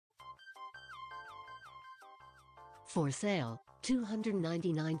For sale,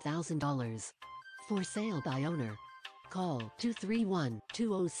 $299,000. For sale by owner. Call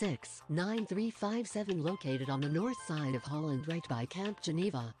 231-206-9357, located on the north side of Holland right by Camp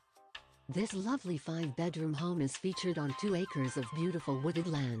Geneva. This lovely 5-bedroom home is featured on 2 acres of beautiful wooded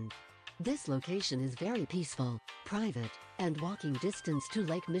land. This location is very peaceful, private, and walking distance to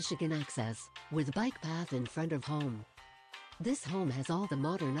Lake Michigan access, with bike path in front of home. This home has all the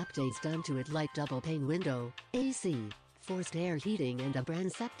modern updates done to it, like double pane window, AC, forced air heating, and a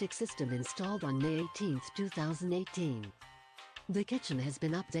brand septic system installed on May 18, 2018. The kitchen has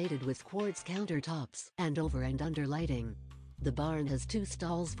been updated with quartz countertops and over and under lighting. The barn has 2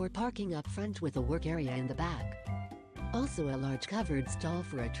 stalls for parking up front with a work area in the back. Also a large covered stall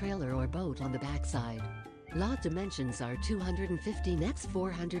for a trailer or boat on the backside. Lot dimensions are 215 x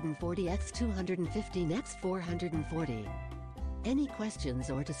 440 x 215 x 440. Any questions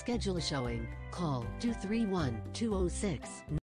or to schedule a showing, call 231-206